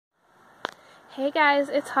Hey guys,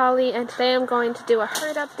 it's Holly, and today I'm going to do a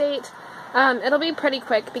herd update. It'll be pretty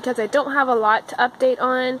quick because I don't have a lot to update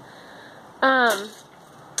on.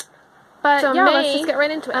 But so yeah, let's just get right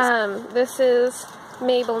into it. This is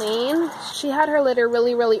Maybelline. She had her litter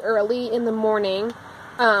really early in the morning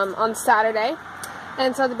on Saturday.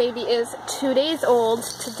 And so the baby is 2 days old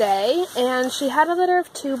today, and she had a litter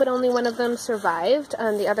of 2, but only one of them survived.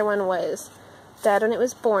 The other one was dead when it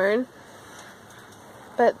was born.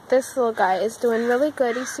 But this little guy is doing really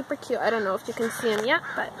good. He's super cute. I don't know if you can see him yet,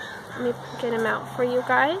 but let me get him out for you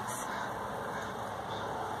guys.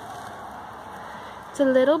 It's a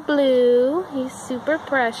little blue. He's super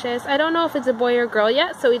precious. I don't know if it's a boy or girl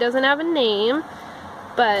yet, so he doesn't have a name,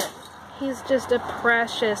 but he's just a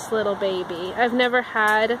precious little baby. I've never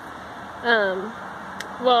had,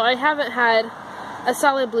 well, I haven't had a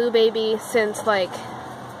solid blue baby since like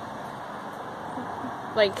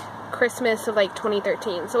Christmas of like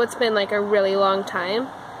 2013, so it's been like a really long time.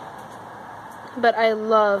 But I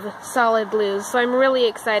love solid blues, so I'm really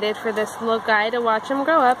excited for this little guy to watch him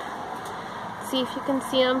grow up. See if you can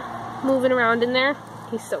see him moving around in there.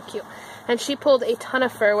 He's so cute. And she pulled a ton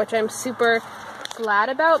of fur, which I'm super glad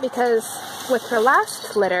about, because with her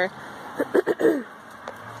last litter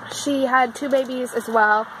she had 2 babies as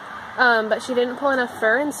well, but she didn't pull enough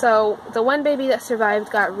fur, and so the one baby that survived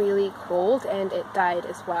got really cold and it died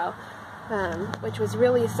as well, which was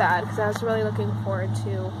really sad because I was really looking forward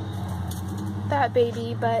to that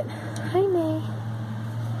baby. But hi May.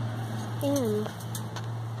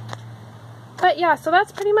 But yeah, so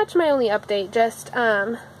that's pretty much my only update, just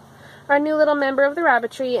our new little member of the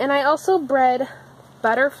Rabbitry. And I also bred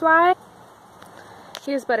Butterfly.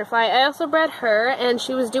 Here's Butterfly. I also bred her, and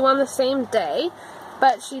she was due on the same day,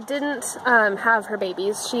 but she didn't have her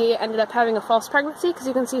babies. She ended up having a false pregnancy, because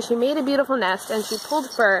you can see she made a beautiful nest and she pulled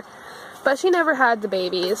fur, but she never had the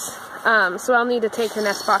babies. So I'll need to take her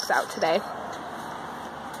nest box out today,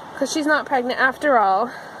 because she's not pregnant after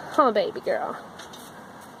all. Oh, baby girl.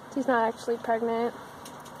 She's not actually pregnant,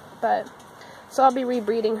 but so I'll be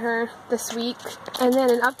rebreeding her this week. And then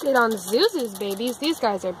an update on Zuzu's babies. These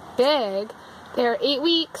guys are big. They're 8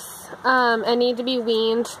 weeks and need to be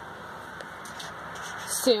weaned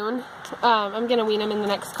soon. I'm gonna wean them in the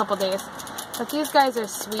next couple days. But these guys are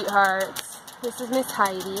sweethearts. This is Miss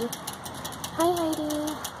Heidi. Hi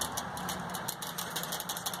Heidi.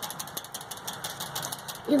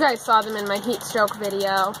 You guys saw them in my heat stroke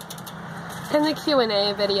video and the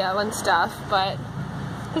Q&A video and stuff, but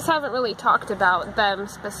just haven't really talked about them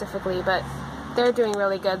specifically. But they're doing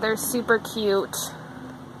really good. They're super cute,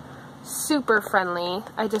 super friendly.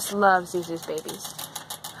 I just love Zuzu's babies.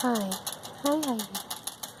 Hi. Hi Heidi.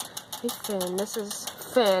 Hey Finn, this is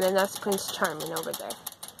Finn, and that's Prince Charming over there.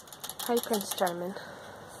 Hi Prince Charming.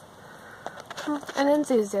 And then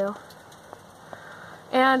Zuzu.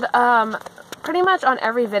 And pretty much on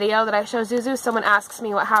every video that I show Zuzu, someone asks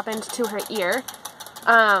me what happened to her ear.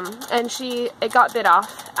 And it got bit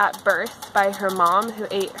off at birth by her mom, who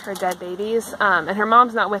ate her dead babies. And her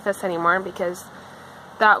mom's not with us anymore because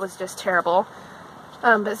that was just terrible.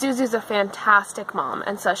 But Zuzu's a fantastic mom,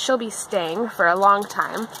 and so she'll be staying for a long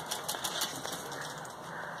time.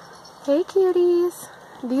 Hey cuties.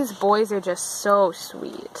 These boys are just so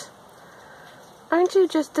sweet. Aren't you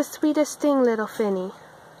just the sweetest thing, little Finny?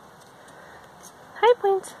 Hi,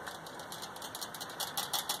 Prince.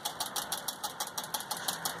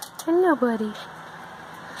 Hello, buddy.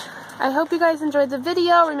 I hope you guys enjoyed the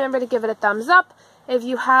video. Remember to give it a thumbs up. If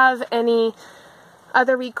you have any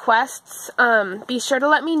other requests, be sure to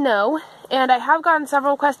let me know. And I have gotten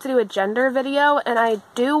several requests to do a gender video, and I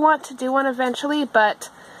do want to do one eventually, but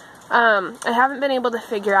I haven't been able to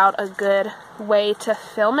figure out a good way to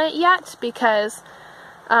film it yet, because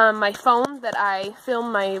my phone that I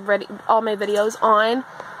film all my videos on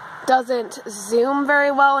doesn't zoom very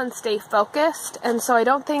well and stay focused, and so I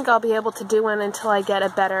don't think I'll be able to do one until I get a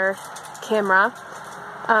better camera.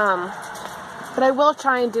 But I will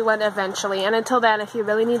try and do one eventually, and until then, if you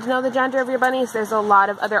really need to know the gender of your bunnies, there's a lot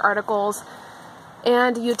of other articles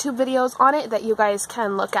and YouTube videos on it that you guys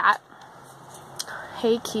can look at.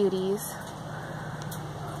 Hey cuties.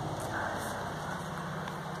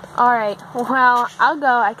 Alright, well, I'll go.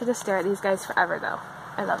 I could just stare at these guys forever, though.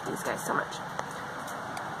 I love these guys so much.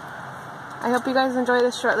 I hope you guys enjoy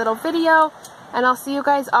this short little video, and I'll see you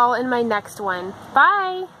guys all in my next one.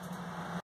 Bye!